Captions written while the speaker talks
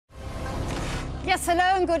Yes,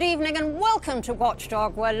 hello and good evening and welcome to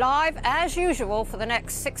WatchDog. We're live, as usual, for the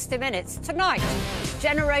next 60 minutes. Tonight,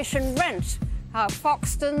 Generation Rent, how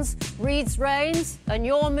Foxtons, redress, and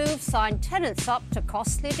Your Move signed tenants up to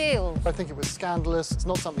costly deals. I think it was scandalous. It's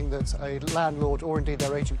not something that a landlord or indeed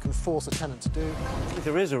their agent can force a tenant to do.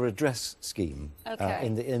 There is a redress scheme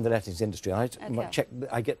in the lettings industry.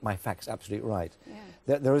 I get my facts absolutely right. Yeah.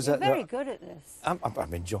 There is You're very good at this.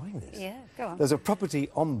 I'm enjoying this. Yeah, go on. There's a property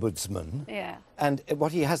ombudsman, Yeah. and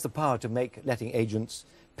what he has the power to make letting agents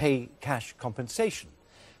pay cash compensation.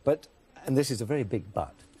 And this is a very big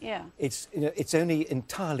but. Yeah. It's only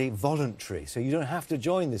entirely voluntary, so you don't have to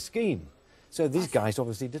join the scheme. So these guys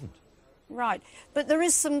obviously didn't. Right. But there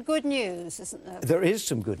is some good news, isn't there? There is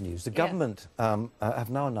some good news. The government have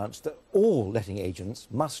now announced that all letting agents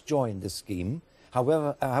must join this scheme,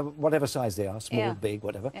 however, whatever size they are, small, big,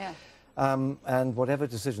 whatever. Yeah. And whatever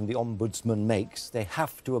decision the ombudsman makes, they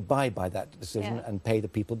have to abide by that decision and pay the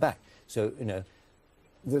people back. So,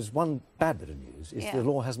 there's one bad bit of news, is the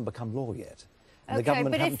law hasn't become law yet. And the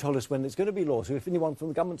government haven't told us when it's going to be law. So if anyone from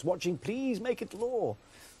the government's watching, please make it law.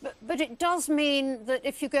 But it does mean that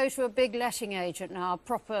if you go to a big letting agent now, a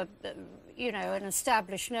proper, an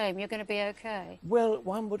established name, you're going to be OK? Well,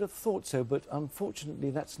 one would have thought so, but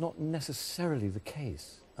unfortunately that's not necessarily the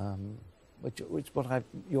case, which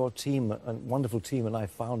your team, and wonderful team, and I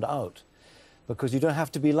found out, because you don't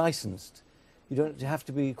have to be licensed. You don't have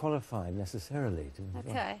to be qualified necessarily.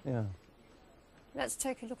 OK. Yeah. Let's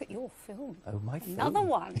take a look at your film. Oh, my film. Another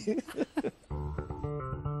one.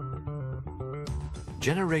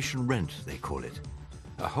 Generation Rent, they call it.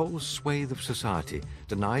 A whole swathe of society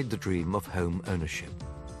denied the dream of home ownership.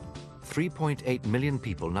 3.8 million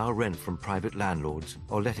people now rent from private landlords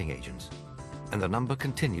or letting agents, and the number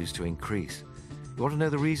continues to increase. You want to know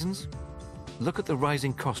the reasons? Look at the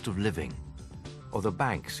rising cost of living, or the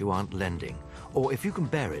banks who aren't lending, or if you can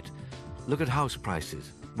bear it, look at house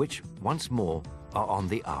prices, which, once more, are on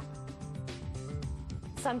the up.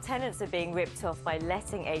 Some tenants are being ripped off by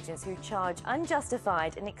letting agents who charge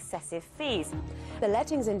unjustified and excessive fees. The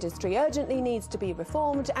lettings industry urgently needs to be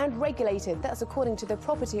reformed and regulated. That's according to the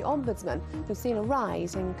property ombudsman, who's seen a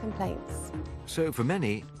rise in complaints. So for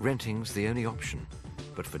many, renting's the only option.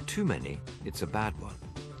 But for too many, it's a bad one.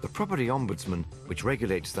 The property ombudsman, which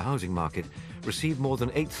regulates the housing market, received more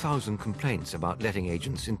than 8,000 complaints about letting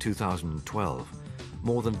agents in 2012.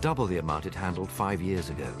 More than double the amount it handled 5 years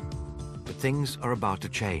ago. But things are about to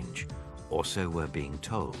change, or so we're being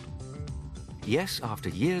told. Yes, after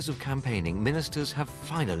years of campaigning, ministers have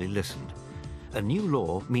finally listened. A new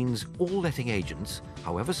law means all letting agents,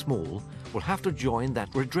 however small, will have to join that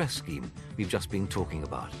redress scheme we've just been talking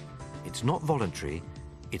about. It's not voluntary,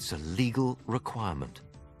 it's a legal requirement.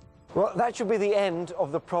 Well, that should be the end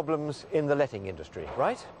of the problems in the letting industry,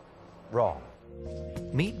 right? Wrong.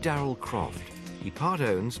 Meet Darryl Croft. He part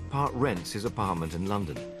owns, part rents his apartment in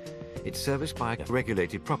London. It's serviced by a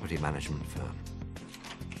regulated property management firm.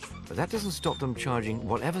 But that doesn't stop them charging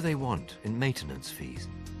whatever they want in maintenance fees.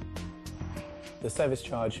 The service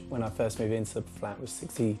charge when I first moved into the flat was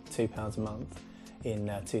 £62 a month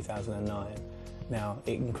in 2009. Now,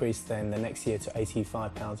 it increased then the next year to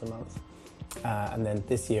 £85 a month. And then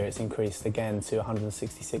this year it's increased again to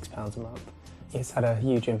 £166 a month. It's had a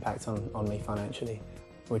huge impact on me financially.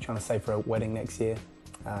 We're trying to save for a wedding next year.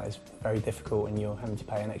 It's very difficult and you're having to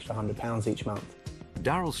pay an extra £100 each month.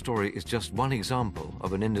 Darryl's story is just one example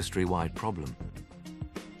of an industry-wide problem.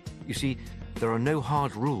 You see, there are no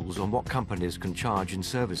hard rules on what companies can charge in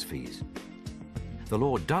service fees. The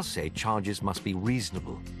law does say charges must be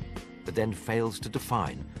reasonable, but then fails to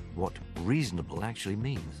define what reasonable actually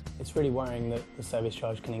means. It's really worrying that the service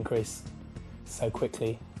charge can increase so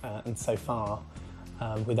quickly and so far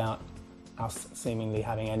without us seemingly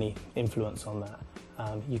having any influence on that.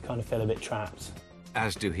 You kind of feel a bit trapped.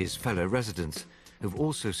 As do his fellow residents, who've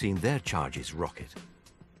also seen their charges rocket.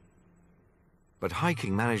 But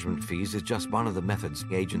hiking management fees is just one of the methods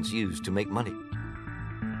agents use to make money.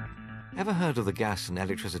 Ever heard of the gas and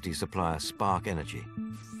electricity supplier Spark Energy?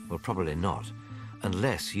 Well, probably not,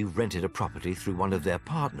 unless you've rented a property through one of their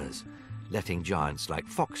partners, letting giants like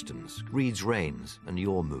Foxtons, redress, and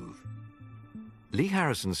Your Move. Lee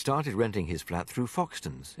Harrison started renting his flat through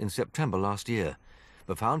Foxtons in September last year,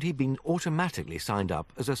 but found he'd been automatically signed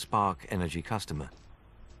up as a Spark Energy customer.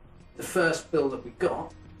 The first bill that we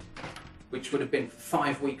got, which would have been for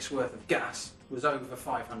 5 weeks' worth of gas, was over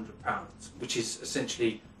 £500, which is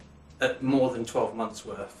essentially more than 12 months'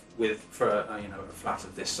 worth for a flat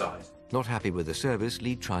of this size. Not happy with the service,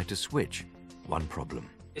 Lee tried to switch. One problem.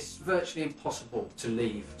 It's virtually impossible to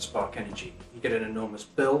leave Spark Energy. You get an enormous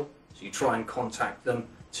bill, so you try and contact them,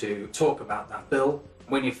 to talk about that bill.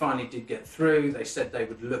 When you finally did get through, they said they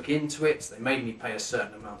would look into it. They made me pay a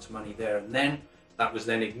certain amount of money there and then. That was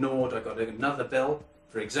then ignored. I got another bill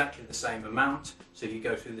for exactly the same amount. So you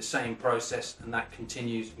go through the same process, and that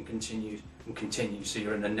continues and continues and continues. So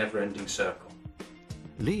you're in a never-ending circle.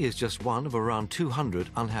 Lee is just one of around 200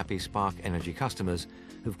 unhappy Spark Energy customers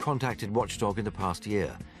who've contacted WatchDog in the past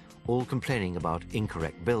year, all complaining about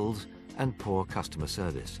incorrect bills and poor customer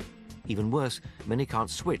service. Even worse, many can't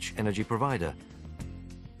switch energy provider.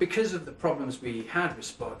 Because of the problems we had with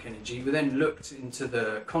Spark Energy, we then looked into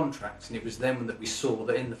the contracts, and it was then that we saw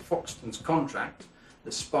that in the Foxtons contract,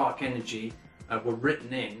 that Spark Energy were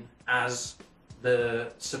written in as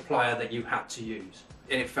the supplier that you had to use.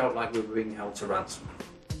 And it felt like we were being held to ransom.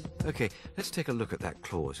 OK, let's take a look at that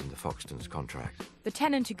clause in the Foxtons contract. The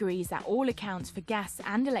tenant agrees that all accounts for gas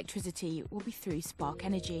and electricity will be through Spark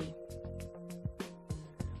Energy.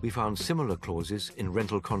 We found similar clauses in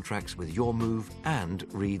rental contracts with Your Move and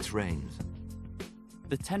Reed's Rains.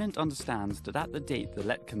 The tenant understands that at the date the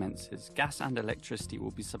let commences, gas and electricity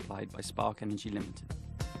will be supplied by Spark Energy Limited.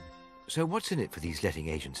 So what's in it for these letting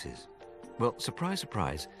agencies? Well, surprise,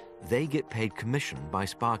 surprise, they get paid commission by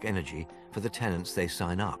Spark Energy for the tenants they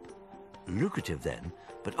sign up. Lucrative then,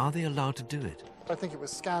 but are they allowed to do it? I think it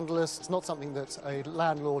was scandalous. It's not something that a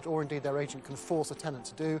landlord or indeed their agent can force a tenant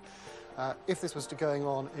to do. If this was to going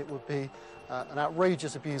on, it would be an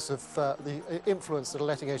outrageous abuse of the influence that a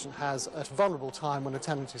letting agent has at a vulnerable time when a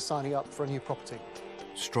tenant is signing up for a new property.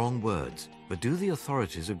 Strong words, but do the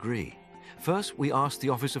authorities agree? First, we asked the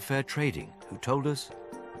Office of Fair Trading, who told us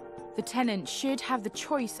the tenant should have the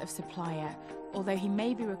choice of supplier, although he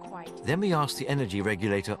may be required. Then we asked the energy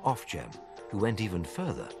regulator Ofgem, who went even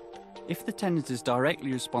further. If the tenant is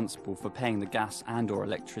directly responsible for paying the gas and/or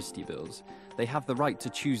electricity bills, they have the right to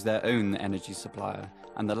choose their own energy supplier,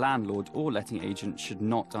 and the landlord or letting agent should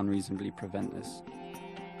not unreasonably prevent this.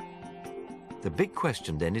 The big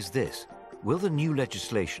question then is this: will the new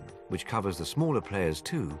legislation, which covers the smaller players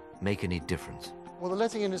too, make any difference? Well, the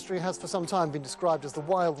letting industry has for some time been described as the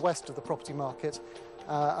Wild West of the property market,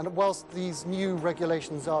 and whilst these new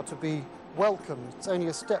regulations are to be welcomed, it's only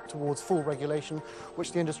a step towards full regulation,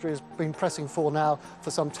 which the industry has been pressing for now for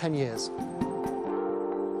some 10 years.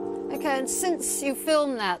 OK, and since you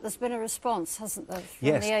filmed that, there's been a response, hasn't there,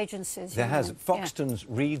 from the agencies? There has. Foxtons,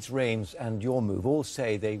 Reed's Rains and Your Move all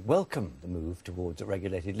say they welcome the move towards a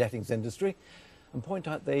regulated lettings industry and point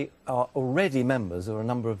out they are already members of a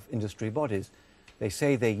number of industry bodies. They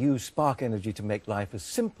say they use Spark Energy to make life as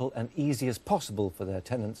simple and easy as possible for their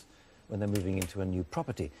tenants when they're moving into a new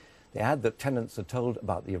property. They add that tenants are told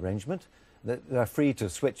about the arrangement, that they're free to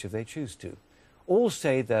switch if they choose to. All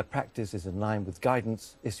say their practice is in line with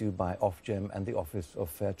guidance issued by Ofgem and the Office of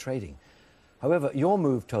Fair Trading. However, Your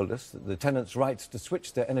Move told us that the tenants' rights to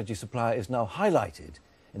switch their energy supplier is now highlighted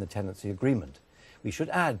in the tenancy agreement. We should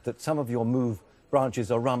add that some of Your Move branches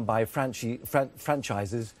are run by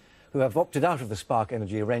franchises who have opted out of the Spark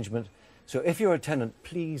Energy arrangement. So if you're a tenant,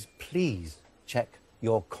 please, please check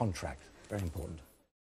your contract. Very important.